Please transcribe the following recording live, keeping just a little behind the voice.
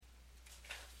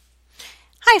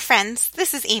Hi, friends.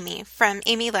 This is Amy from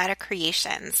Amy Latta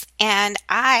Creations, and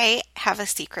I have a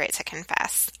secret to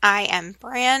confess. I am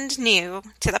brand new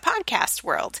to the podcast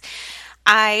world.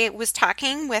 I was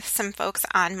talking with some folks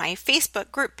on my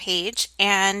Facebook group page,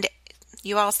 and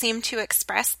you all seemed to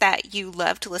express that you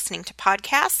loved listening to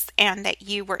podcasts and that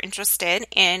you were interested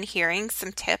in hearing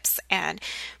some tips and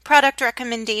product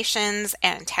recommendations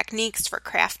and techniques for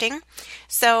crafting.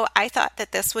 So I thought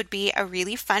that this would be a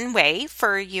really fun way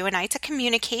for you and I to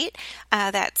communicate.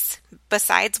 That's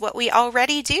besides what we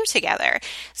already do together.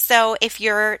 So if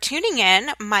you're tuning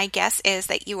in, my guess is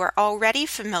that you are already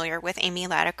familiar with Amy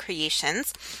Latta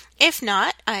Creations. If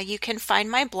not, you can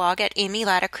find my blog at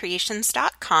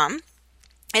amylattacreations.com.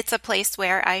 It's a place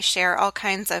where I share all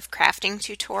kinds of crafting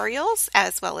tutorials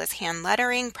as well as hand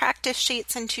lettering, practice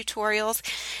sheets, and tutorials.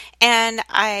 And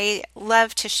I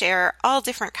love to share all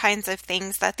different kinds of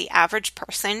things that the average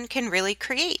person can really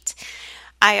create.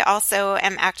 I also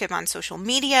am active on social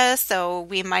media, so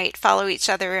we might follow each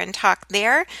other and talk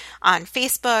there on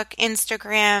Facebook,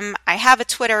 Instagram. I have a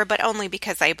Twitter, but only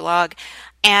because I blog.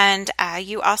 And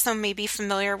you also may be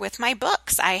familiar with my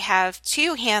books. I have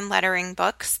 2 hand lettering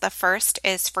books. The first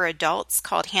is for adults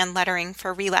called Hand Lettering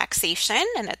for Relaxation,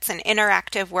 and it's an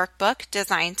interactive workbook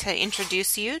designed to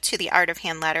introduce you to the art of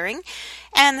hand lettering.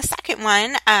 And the second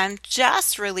one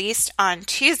just released on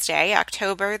Tuesday,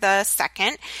 October the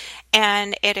 2nd,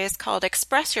 and it is called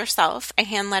Express Yourself, a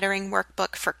hand lettering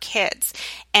workbook for kids.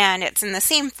 And it's in the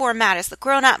same format as the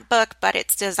grown-up book, but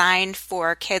it's designed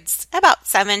for kids about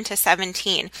 7 to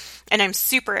 17. And I'm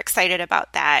super excited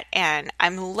about that. And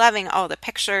I'm loving all the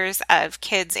pictures of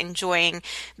kids enjoying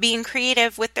being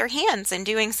creative with their hands and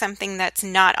doing something that's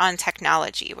not on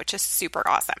technology, which is super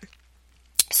awesome.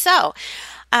 So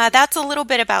that's a little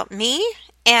bit about me.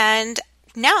 And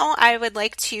now I would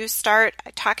like to start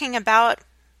talking about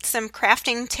some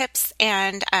crafting tips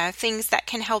and things that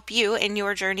can help you in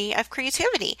your journey of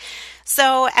creativity.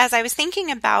 So as I was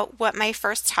thinking about what my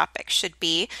first topic should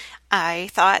be, I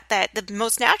thought that the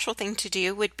most natural thing to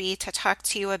do would be to talk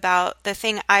to you about the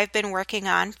thing I've been working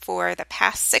on for the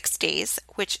past 6 days,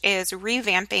 which is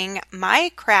revamping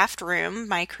my craft room,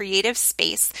 my creative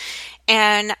space.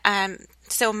 And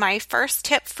so my first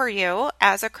tip for you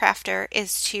as a crafter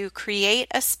is to create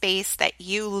a space that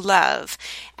you love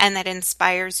and that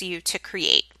inspires you to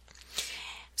create.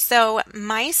 So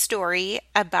my story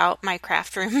about my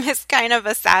craft room is kind of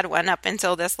a sad one up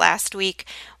until this last week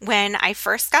when I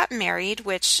first got married,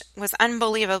 which was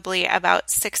unbelievably about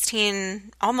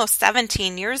 16, almost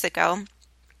 17 years ago.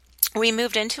 We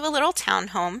moved into a little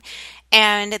townhome,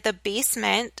 and the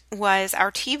basement was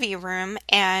our TV room,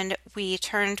 and we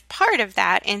turned part of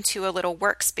that into a little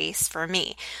workspace for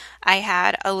me. I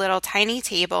had a little tiny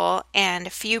table and a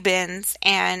few bins,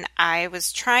 and I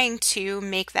was trying to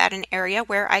make that an area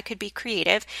where I could be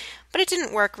creative, but it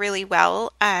didn't work really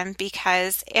well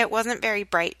because it wasn't very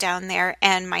bright down there,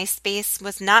 and my space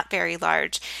was not very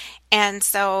large. And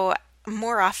so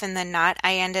more often than not,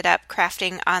 I ended up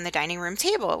crafting on the dining room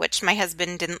table, which my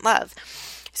husband didn't love.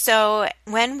 So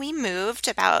when we moved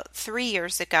about 3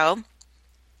 years ago,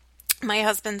 my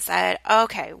husband said,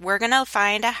 okay, we're going to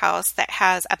find a house that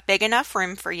has a big enough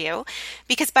room for you,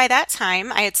 because by that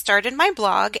time I had started my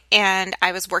blog and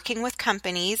I was working with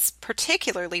companies,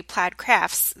 particularly Plaid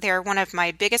Crafts. They're one of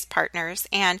my biggest partners,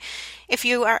 and if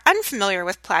you are unfamiliar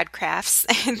with Plaid Crafts,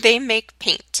 they make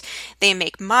paint. They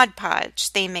make Mod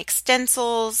Podge, they make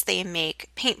stencils, they make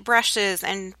paint brushes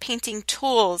and painting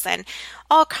tools and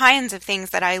all kinds of things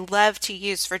that I love to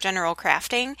use for general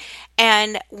crafting.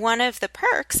 And one of the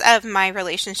perks of my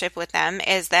relationship with them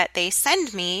is that they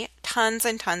send me tons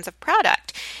and tons of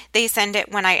product. They send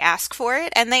it when I ask for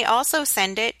it, and they also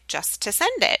send it just to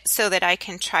send it so that I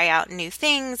can try out new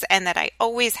things and that I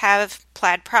always have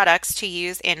Plaid products to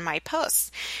use in my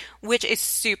posts, which is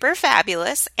super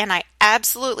fabulous, and I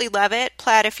absolutely love it.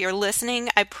 Plaid, if you're listening,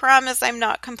 I promise I'm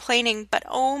not complaining, but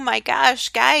oh my gosh,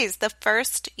 guys, the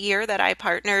first year that I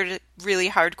partnered really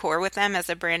hardcore with them as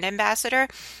a brand ambassador,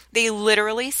 they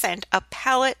literally sent a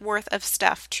pallet worth of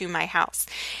stuff to my house.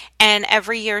 And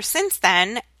every year since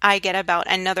then, I get about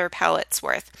another pallet's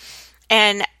worth.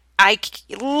 And I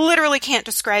literally can't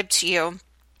describe to you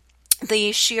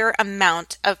the sheer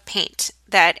amount of paint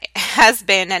that has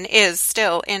been and is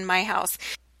still in my house.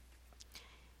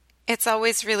 It's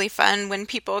always really fun when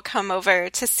people come over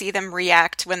to see them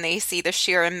react when they see the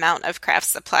sheer amount of craft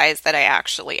supplies that I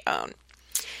actually own.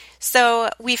 So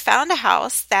we found a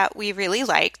house that we really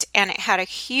liked, and it had a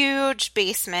huge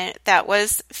basement that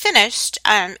was finished.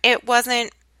 It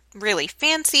wasn't really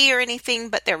fancy or anything,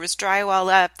 but there was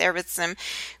drywall up. There was some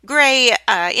gray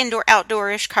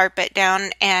indoor-outdoorish carpet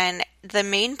down, and the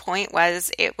main point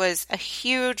was it was a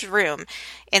huge room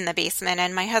in the basement.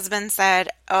 And my husband said,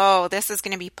 "Oh, this is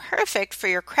going to be perfect for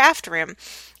your craft room."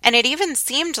 And it even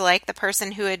seemed like the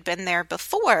person who had been there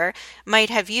before might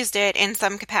have used it in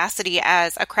some capacity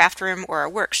as a craft room or a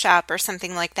workshop or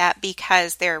something like that,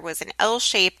 because there was an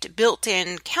L-shaped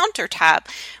built-in countertop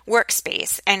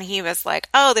workspace. And he was like,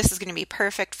 "Oh, this is going to be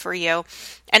perfect for you."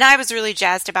 And I was really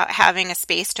jazzed about having a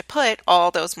space to put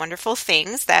all those wonderful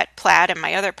things that Plaid and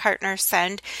my other partners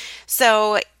send.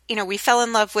 So, we fell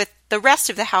in love with the rest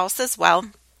of the house as well.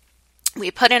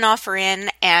 We put an offer in,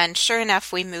 and sure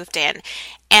enough, we moved in.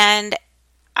 And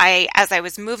as I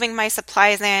was moving my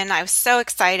supplies in, I was so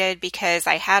excited because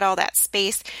I had all that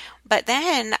space. But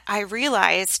then I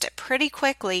realized pretty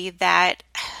quickly that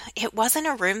it wasn't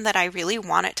a room that I really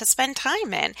wanted to spend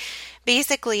time in.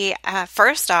 Basically,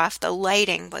 first off, the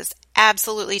lighting was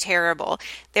absolutely terrible.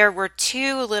 There were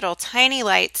 2 little tiny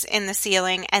lights in the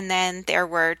ceiling, and then there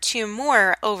were 2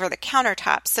 more over the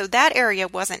countertop. So that area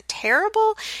wasn't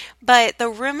terrible, but the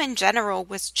room in general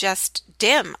was just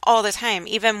dim all the time,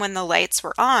 even when the lights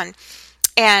were on.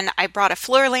 And I brought a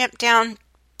floor lamp down.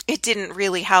 It didn't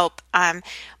really help.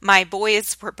 My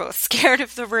boys were both scared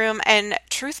of the room, and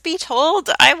truth be told,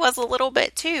 I was a little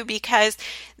bit too, because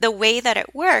the way that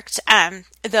it worked,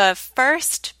 the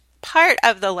first part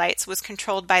of the lights was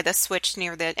controlled by the switch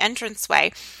near the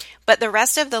entranceway, but the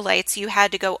rest of the lights you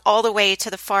had to go all the way to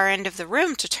the far end of the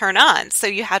room to turn on. So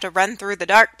you had to run through the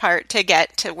dark part to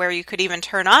get to where you could even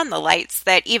turn on the lights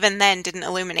that even then didn't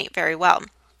illuminate very well.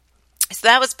 So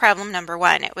that was problem number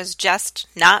 1. It was just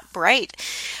not bright.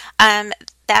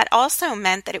 That also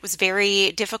meant that it was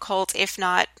very difficult, if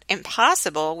not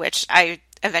impossible, which I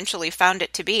eventually found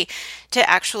it to be, to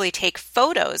actually take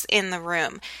photos in the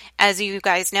room. As you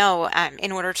guys know,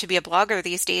 in order to be a blogger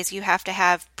these days, you have to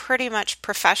have pretty much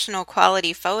professional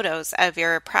quality photos of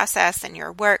your process and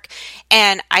your work.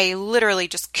 And I literally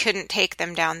just couldn't take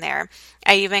them down there.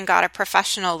 I even got a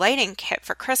professional lighting kit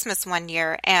for Christmas one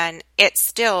year, and it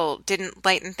still didn't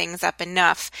lighten things up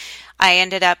enough. I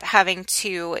ended up having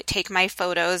to take my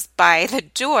photos by the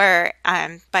door,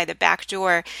 by the back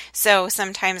door. So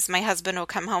sometimes my husband will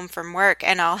come home from work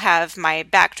and I'll have my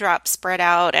backdrop spread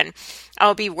out and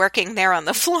I'll be working there on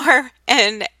the floor.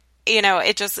 And,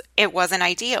 it wasn't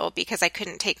ideal because I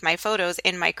couldn't take my photos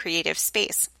in my creative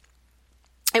space.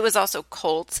 It was also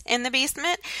cold in the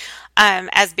basement,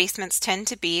 as basements tend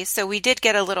to be. So we did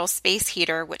get a little space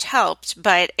heater, which helped,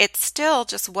 but it still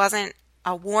just wasn't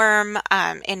a warm,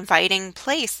 inviting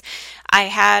place. I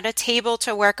had a table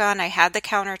to work on. I had the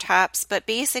countertops, but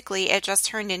basically it just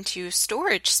turned into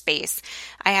storage space.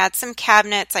 I had some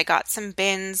cabinets. I got some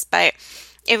bins, but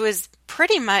it was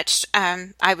pretty much,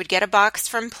 I would get a box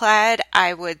from Plaid.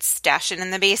 I would stash it in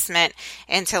the basement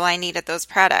until I needed those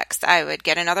products. I would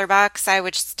get another box. I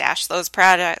would stash those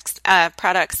products.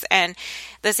 And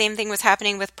the same thing was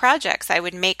happening with projects. I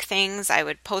would make things, I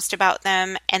would post about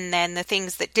them, and then the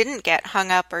things that didn't get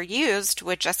hung up or used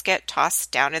would just get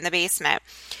tossed down in the basement.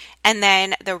 And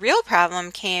then the real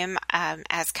problem came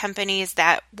as companies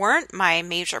that weren't my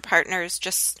major partners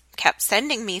just kept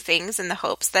sending me things in the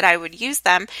hopes that I would use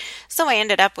them. So I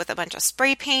ended up with a bunch of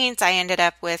spray paints. I ended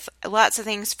up with lots of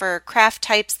things for craft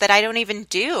types that I don't even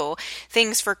do,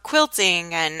 things for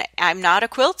quilting, and I'm not a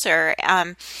quilter.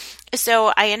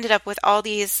 So I ended up with all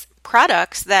these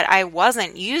products that I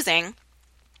wasn't using,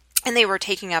 and they were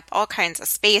taking up all kinds of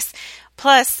space.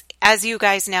 Plus, as you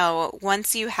guys know,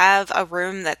 once you have a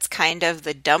room that's kind of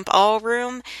the dump all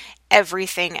room,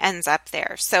 everything ends up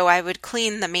there. So I would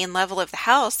clean the main level of the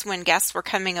house when guests were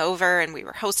coming over and we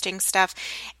were hosting stuff,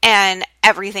 and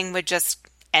everything would just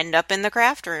end up in the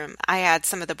craft room. I had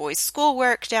some of the boys'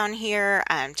 schoolwork down here,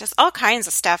 just all kinds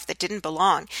of stuff that didn't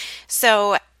belong.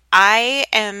 So I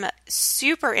am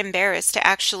super embarrassed to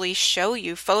actually show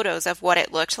you photos of what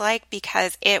it looked like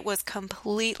because it was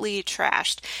completely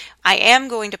trashed. I am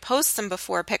going to post some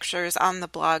before pictures on the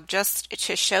blog just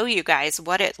to show you guys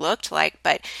what it looked like,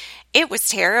 but it was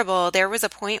terrible. There was a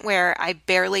point where I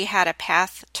barely had a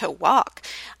path to walk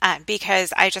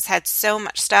because I just had so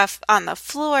much stuff on the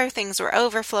floor. Things were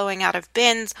overflowing out of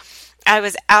bins. I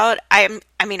was out.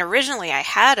 Originally I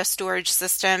had a storage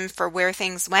system for where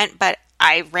things went, but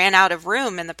I ran out of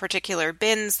room in the particular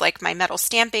bins. Like my metal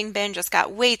stamping bin just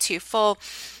got way too full.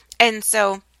 And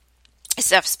so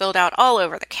stuff spilled out all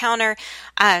over the counter.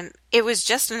 It was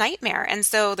just a nightmare. And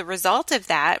so the result of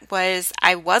that was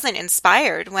I wasn't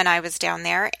inspired when I was down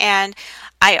there. And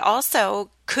I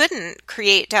also couldn't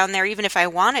create down there even if I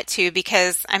wanted to,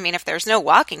 because I mean, if there's no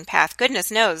walking path,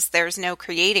 goodness knows there's no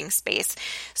creating space.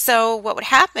 So what would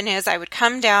happen is I would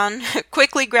come down,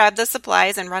 quickly grab the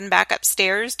supplies and run back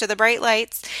upstairs to the bright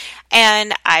lights,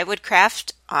 and I would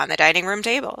craft on the dining room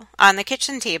table, on the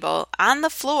kitchen table, on the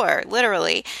floor,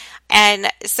 literally. And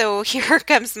so here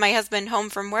comes my husband home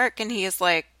from work, and he is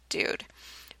like, dude,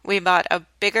 we bought a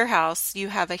bigger house, you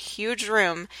have a huge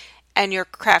room, and you're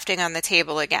crafting on the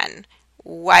table again.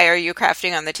 Why are you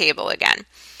crafting on the table again?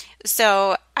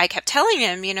 So I kept telling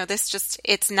him,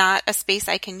 it's not a space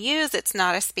I can use. It's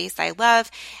not a space I love.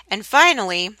 And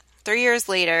finally, 3 years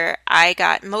later, I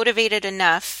got motivated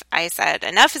enough. I said,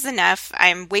 enough is enough.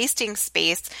 I'm wasting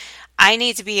space. I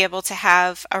need to be able to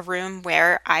have a room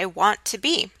where I want to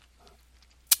be.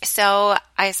 So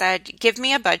I said, give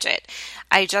me a budget.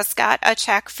 I just got a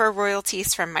check for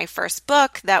royalties from my first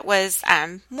book that was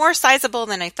more sizable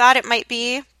than I thought it might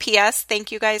be. P.S.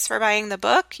 Thank you guys for buying the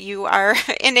book. You are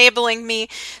enabling me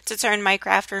to turn my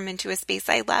craft room into a space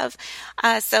I love.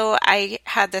 So I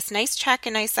had this nice check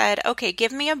and I said, okay,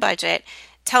 give me a budget.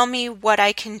 Tell me what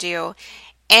I can do.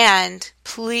 And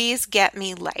please get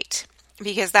me light.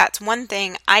 Because that's one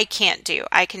thing I can't do.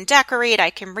 I can decorate, I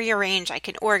can rearrange, I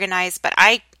can organize, but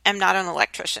I am not an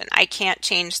electrician. I can't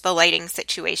change the lighting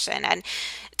situation, and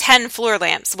 10 floor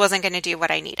lamps wasn't going to do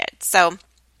what I needed. So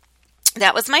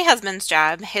that was my husband's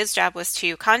job. His job was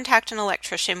to contact an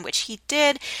electrician, which he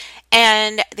did,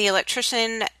 and the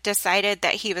electrician decided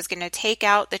that he was going to take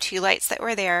out the 2 lights that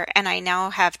were there, and I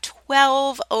now have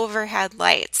 12 overhead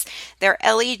lights. They're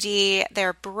LED,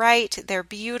 they're bright, they're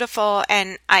beautiful,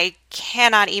 and I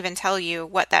cannot even tell you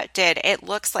what that did. It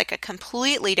looks like a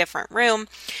completely different room.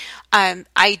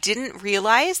 I didn't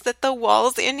realize that the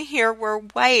walls in here were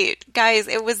white. Guys,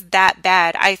 it was that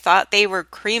bad. I thought they were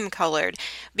cream colored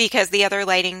because the other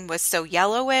lighting was so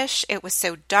yellowish. It was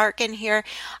so dark in here.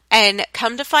 And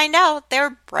come to find out,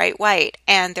 they're bright white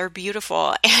and they're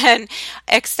beautiful. And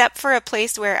except for a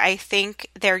place where I think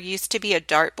there used to be a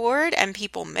dartboard and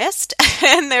people missed,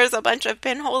 and there's a bunch of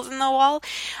pinholes in the wall,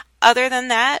 other than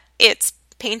that, it's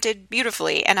painted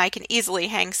beautifully and I can easily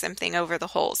hang something over the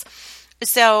holes.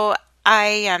 So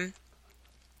I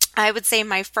would say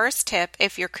my first tip,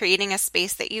 if you're creating a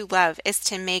space that you love, is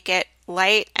to make it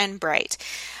light and bright.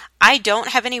 I don't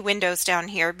have any windows down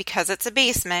here because it's a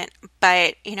basement,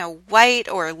 but white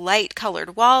or light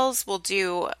colored walls will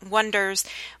do wonders.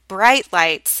 Bright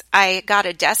lights. I got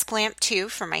a desk lamp too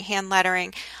for my hand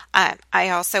lettering. I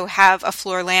also have a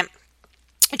floor lamp.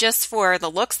 Just for the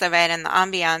looks of it and the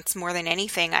ambiance more than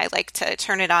anything, I like to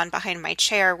turn it on behind my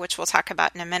chair, which we'll talk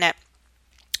about in a minute.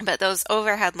 But those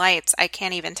overhead lights, I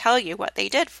can't even tell you what they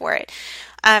did for it.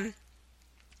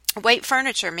 White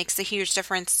furniture makes a huge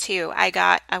difference too. I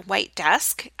got a white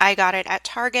desk. I got it at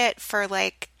Target for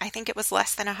I think it was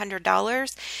less than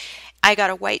 $100. I got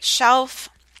a white shelf.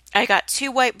 I got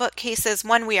 2 white bookcases.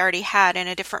 One we already had in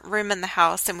a different room in the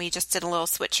house, and we just did a little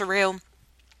switcheroo.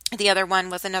 The other one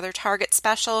was another Target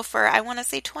special for, I want to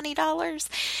say, $20.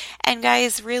 And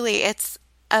guys, really, it's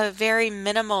a very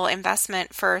minimal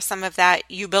investment for some of that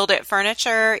you build it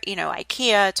furniture.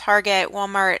 IKEA, Target,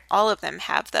 Walmart, all of them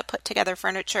have the put together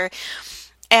furniture.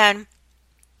 And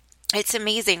it's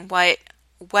amazing what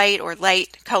white or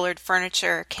light colored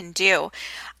furniture can do.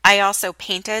 I also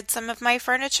painted some of my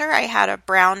furniture. I had a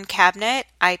brown cabinet.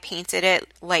 I painted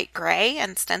it light gray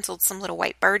and stenciled some little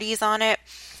white birdies on it.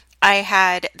 I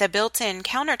had the built-in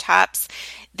countertops.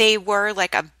 They were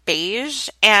like a beige,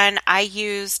 and I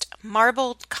used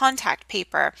marbled contact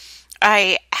paper.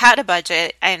 I had a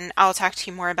budget, and I'll talk to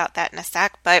you more about that in a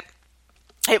sec, but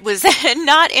it was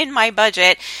not in my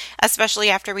budget,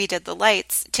 especially after we did the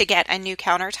lights, to get a new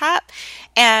countertop.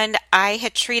 And I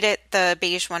had treated the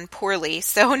beige one poorly.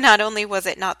 So not only was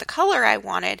it not the color I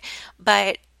wanted,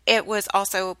 but it was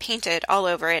also painted all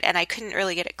over it, and I couldn't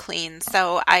really get it clean.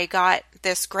 So I got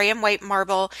this gray and white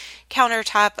marble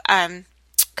countertop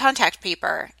contact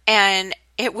paper, and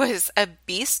it was a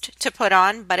beast to put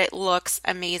on, but it looks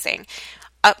amazing.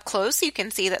 Up close, you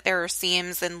can see that there are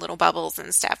seams and little bubbles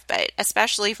and stuff, but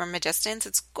especially from a distance,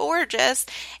 it's gorgeous.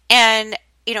 And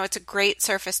it's a great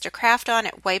surface to craft on.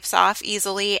 It wipes off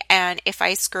easily, and if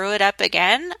I screw it up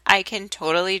again, I can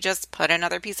totally just put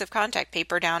another piece of contact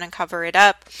paper down and cover it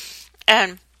up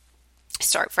and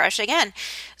start fresh again.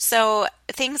 So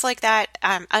things like that.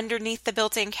 Underneath the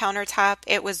built-in countertop,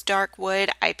 it was dark wood.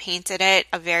 I painted it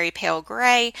a very pale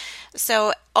gray.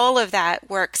 So all of that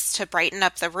works to brighten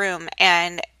up the room,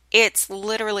 and it's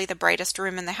literally the brightest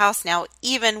room in the house now,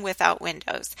 even without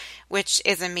windows, which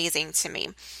is amazing to me.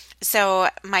 So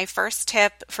my first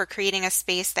tip for creating a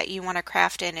space that you want to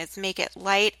craft in is make it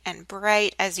light and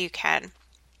bright as you can.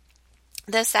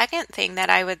 The second thing that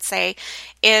I would say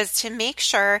is to make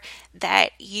sure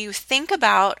that you think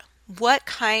about what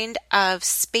kind of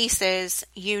spaces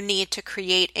you need to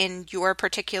create in your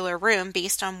particular room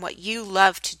based on what you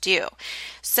love to do.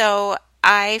 So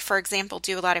I, for example,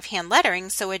 do a lot of hand lettering,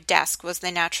 so a desk was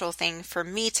the natural thing for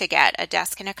me to get, a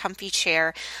desk and a comfy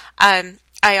chair.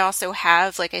 I also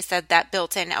have, like I said, that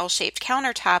built-in L-shaped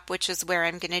countertop, which is where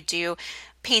I'm going to do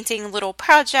painting little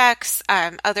projects,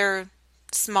 other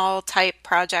small type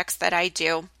projects that I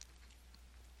do.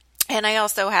 And I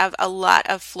also have a lot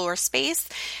of floor space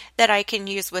that I can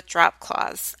use with drop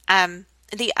cloths.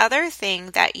 The other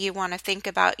thing that you want to think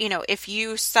about, if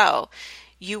you sew,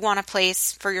 you want a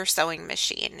place for your sewing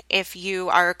machine. If you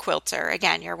are a quilter,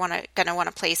 again, you're going to want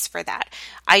a place for that.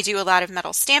 I do a lot of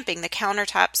metal stamping. The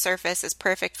countertop surface is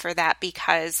perfect for that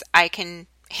because I can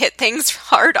hit things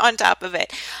hard on top of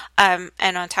it and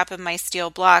on top of my steel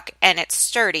block, and it's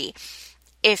sturdy.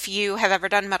 If you have ever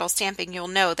done metal stamping, you'll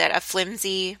know that a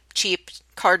flimsy, cheap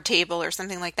card table or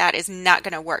something like that is not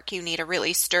going to work. You need a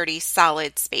really sturdy,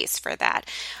 solid space for that.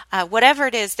 Whatever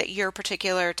it is that your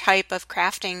particular type of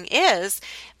crafting is,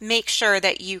 make sure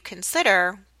that you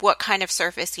consider what kind of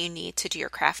surface you need to do your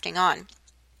crafting on.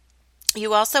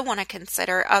 You also want to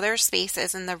consider other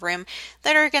spaces in the room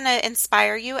that are going to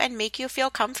inspire you and make you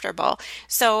feel comfortable.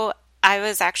 So I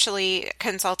was actually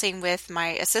consulting with my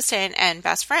assistant and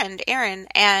best friend, Erin,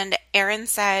 and Erin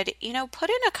said, put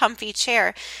in a comfy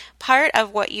chair. Part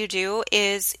of what you do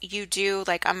is you do,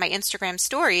 like on my Instagram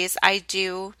stories, I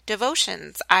do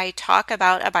devotions. I talk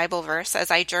about a Bible verse as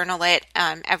I journal it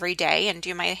every day and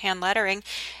do my hand lettering.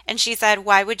 And she said,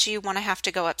 why would you want to have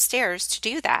to go upstairs to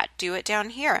do that? Do it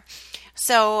down here.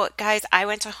 So guys, I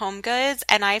went to Home Goods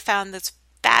and I found this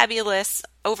fabulous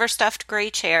overstuffed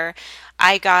gray chair.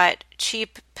 I got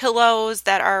cheap pillows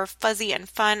that are fuzzy and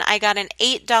fun. I got an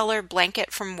 $8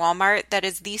 blanket from Walmart that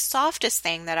is the softest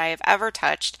thing that I have ever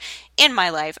touched in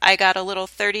my life. I got a little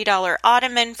 $30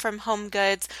 ottoman from Home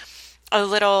Goods, a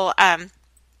little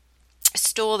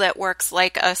stool that works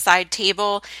like a side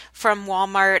table from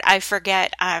Walmart. I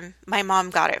forget, my mom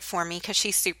got it for me because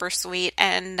she's super sweet,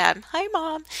 and hi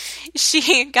Mom,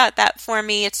 she got that for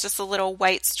me. It's just a little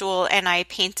white stool, and I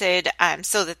painted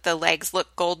so that the legs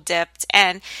look gold dipped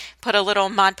and put a little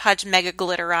Mod Podge Mega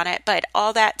Glitter on it. But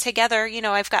all that together,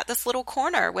 I've got this little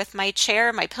corner with my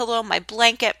chair, my pillow, my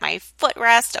blanket, my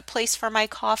footrest, a place for my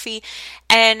coffee,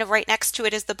 and right next to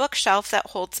it is the bookshelf that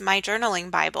holds my journaling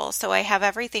Bible. So I have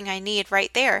everything I need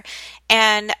right there.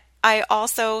 And I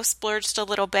also splurged a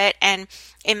little bit, and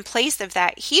in place of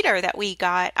that heater that we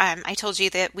got, I told you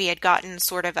that we had gotten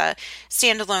sort of a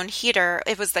standalone heater.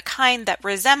 It was the kind that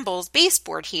resembles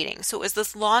baseboard heating. So it was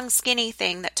this long, skinny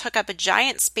thing that took up a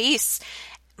giant space,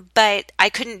 but I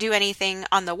couldn't do anything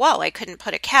on the wall. I couldn't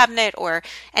put a cabinet or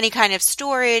any kind of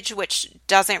storage, which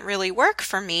doesn't really work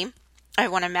for me. I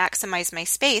want to maximize my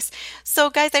space. So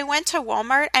guys, I went to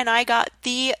Walmart and I got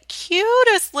the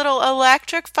cutest little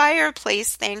electric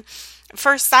fireplace thing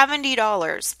for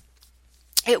 $70.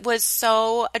 It was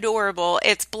so adorable.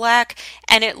 It's black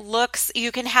and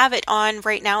you can have it on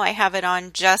right now. I have it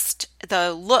on just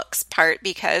the looks part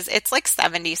because it's like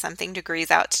 70 something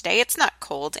degrees out today. It's not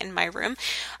cold in my room.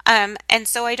 And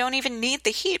so I don't even need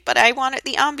the heat, but I wanted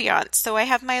the ambiance. So I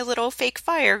have my little fake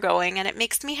fire going and it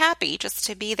makes me happy just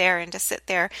to be there and to sit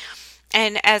there.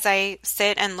 And as I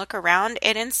sit and look around,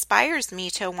 it inspires me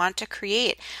to want to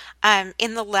create.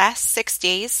 In the last 6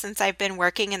 days since I've been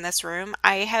working in this room,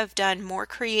 I have done more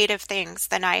creative things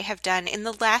than I have done in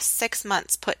the last 6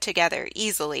 months put together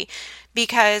easily,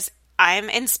 because I'm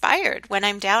inspired when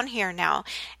I'm down here now.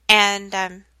 And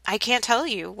I can't tell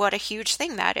you what a huge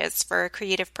thing that is for a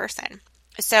creative person.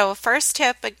 So first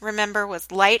tip, remember, was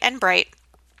light and bright.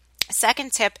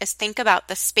 Second tip is think about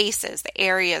the spaces, the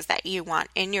areas that you want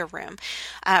in your room,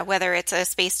 whether it's a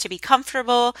space to be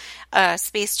comfortable, a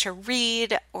space to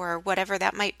read, or whatever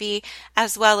that might be,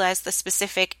 as well as the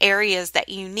specific areas that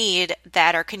you need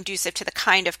that are conducive to the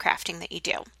kind of crafting that you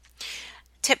do.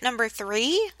 Tip number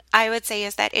 3, I would say,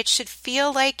 is that it should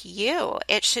feel like you.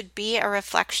 It should be a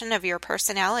reflection of your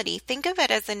personality. Think of it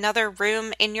as another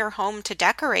room in your home to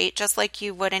decorate, just like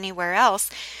you would anywhere else,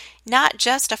 not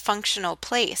just a functional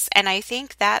place. And I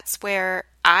think that's where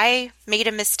I made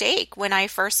a mistake when I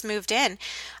first moved in.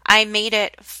 I made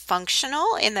it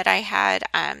functional in that I had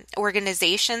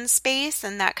organization space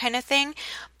and that kind of thing.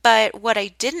 But what I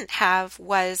didn't have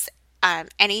was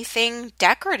anything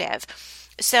decorative.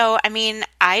 So, I mean,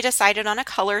 I decided on a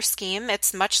color scheme.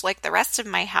 It's much like the rest of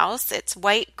my house. It's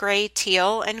white, gray,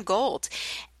 teal, and gold.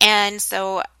 And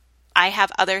so I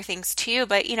have other things too,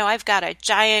 but I've got a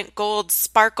giant gold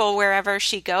sparkle wherever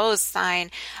she goes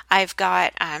sign. I've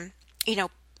got, you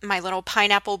know, my little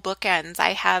pineapple bookends.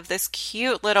 I have this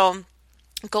cute little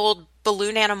gold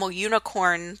balloon animal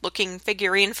unicorn looking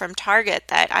figurine from Target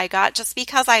that I got just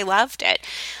because I loved it.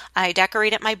 I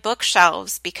decorated my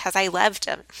bookshelves because I loved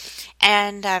them.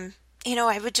 And,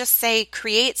 I would just say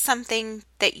create something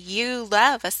that you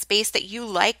love, a space that you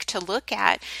like to look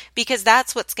at, because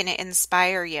that's what's going to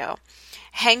inspire you.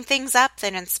 Hang things up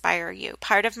that inspire you.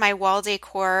 Part of my wall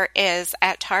decor is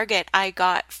at Target. I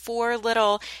got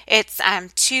it's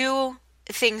two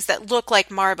things that look like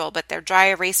marble, but they're dry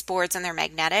erase boards and they're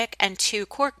magnetic, and two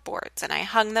cork boards. And I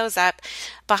hung those up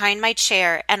behind my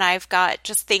chair, and I've got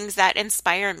just things that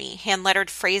inspire me, hand lettered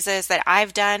phrases that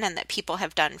I've done and that people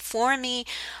have done for me.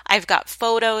 I've got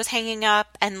photos hanging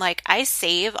up, and I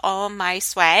save all my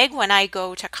swag when I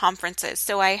go to conferences.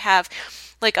 So I have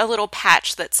a little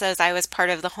patch that says I was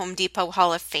part of the Home Depot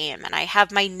Hall of Fame, and I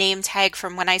have my name tag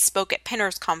from when I spoke at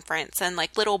Pinners Conference, and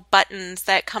little buttons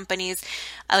that companies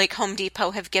like Home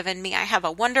Depot have given me. I have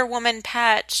a Wonder Woman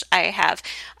patch. I have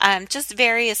just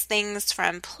various things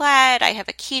from Plaid. I have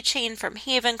a keychain from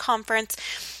Haven Conference.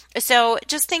 So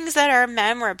just things that are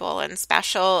memorable and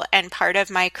special and part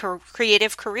of my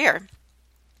creative career.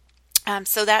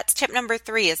 So that's tip number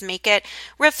 3, is make it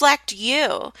reflect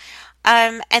you.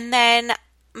 And then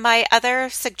my other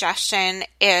suggestion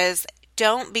is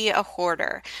don't be a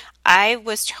hoarder. I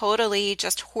was totally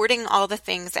just hoarding all the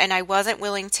things, and I wasn't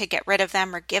willing to get rid of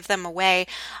them or give them away.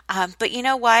 But you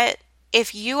know what?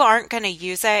 If you aren't going to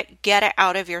use it, get it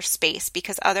out of your space,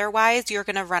 because otherwise you're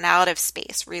going to run out of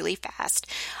space really fast.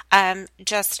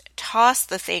 Just toss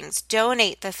the things,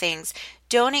 donate the things.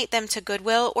 Donate them to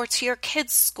Goodwill or to your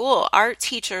kids' school. Art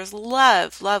teachers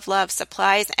love, love, love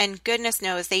supplies, and goodness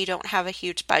knows they don't have a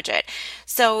huge budget.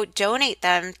 So donate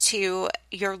them to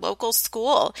your local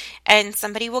school, and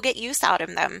somebody will get use out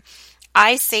of them.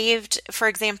 I saved, for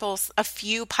example, a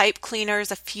few pipe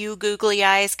cleaners, a few googly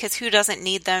eyes, because who doesn't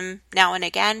need them now and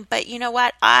again? But you know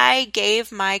what? I gave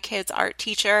my kids' art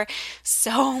teacher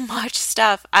so much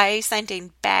stuff. I sent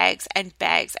in bags and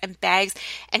bags and bags,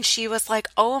 and she was like,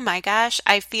 oh my gosh,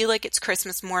 I feel like it's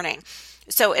Christmas morning.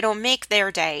 So it'll make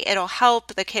their day. It'll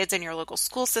help the kids in your local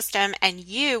school system, and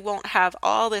you won't have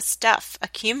all this stuff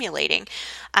accumulating.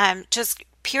 Just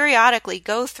periodically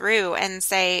go through and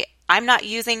say, I'm not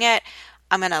using it.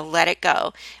 I'm going to let it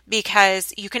go,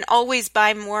 because you can always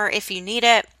buy more if you need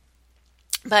it,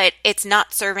 but it's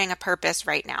not serving a purpose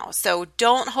right now. So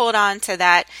don't hold on to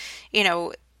that,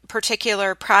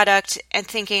 particular product and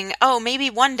thinking, oh, maybe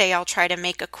one day I'll try to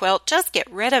make a quilt. Just get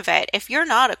rid of it. If you're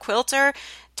not a quilter,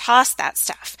 toss that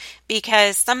stuff,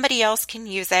 because somebody else can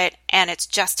use it and it's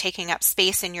just taking up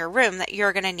space in your room that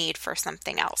you're going to need for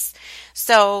something else.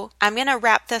 So I'm going to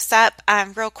wrap this up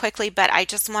real quickly, but I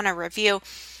just want to review.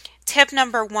 Tip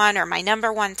number 1, or my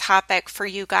number 1 topic for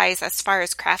you guys as far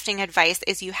as crafting advice,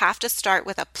 is you have to start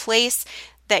with a place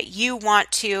that you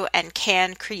want to and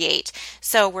can create.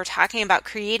 So we're talking about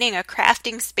creating a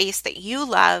crafting space that you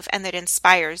love and that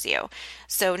inspires you.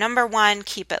 So number 1,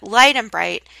 keep it light and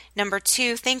bright. Number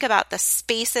 2, think about the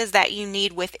spaces that you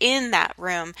need within that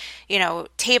room.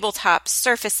 Tabletops,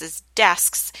 surfaces,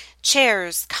 desks,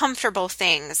 chairs, comfortable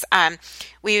things.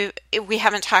 We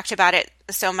haven't talked about it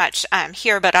so much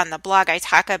here, but on the blog I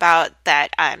talk about that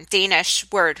Danish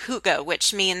word hygge,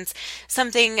 which means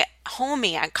something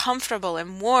homey and comfortable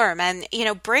and warm, and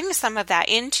bring some of that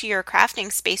into your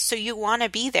crafting space so you want to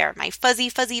be there. My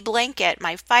fuzzy blanket,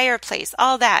 my fireplace,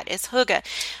 all that is hygge,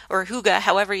 or hygge,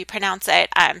 however you pronounce it,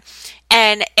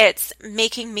 and it's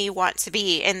making me want to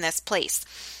be in this place.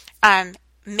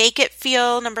 Make it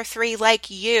feel, number 3,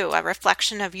 like you, a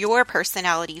reflection of your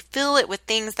personality. Fill it with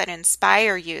things that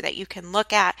inspire you, that you can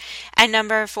look at. And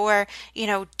number 4,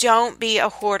 don't be a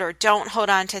hoarder. Don't hold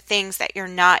on to things that you're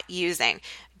not using.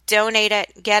 Donate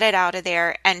it, get it out of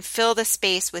there, and fill the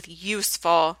space with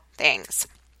useful things.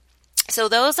 So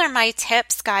those are my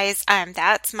tips, guys.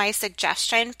 That's my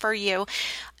suggestion for you,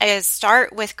 is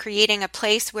start with creating a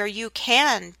place where you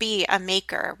can be a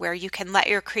maker, where you can let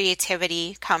your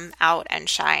creativity come out and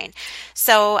shine.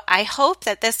 So I hope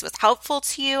that this was helpful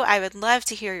to you. I would love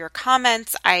to hear your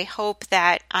comments. I hope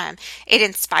that it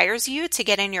inspires you to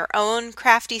get in your own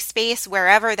crafty space,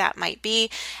 wherever that might be,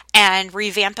 and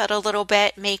revamp it a little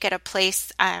bit, make it a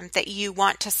place that you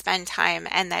want to spend time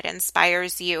and that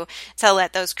inspires you to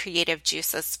let those creative creative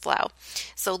juices flow.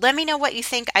 So let me know what you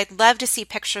think. I'd love to see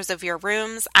pictures of your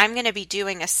rooms. I'm going to be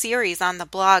doing a series on the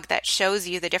blog that shows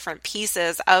you the different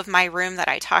pieces of my room that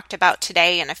I talked about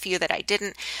today and a few that I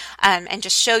didn't, and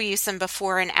just show you some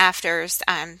before and afters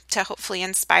to hopefully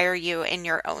inspire you in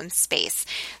your own space.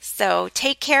 So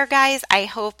take care, guys. I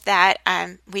hope that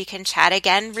we can chat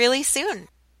again really soon.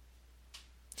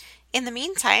 In the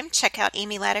meantime, check out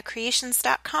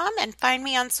amylattacreations.com and find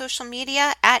me on social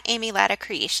media at Amy Latta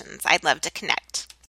Creations. I'd love to connect.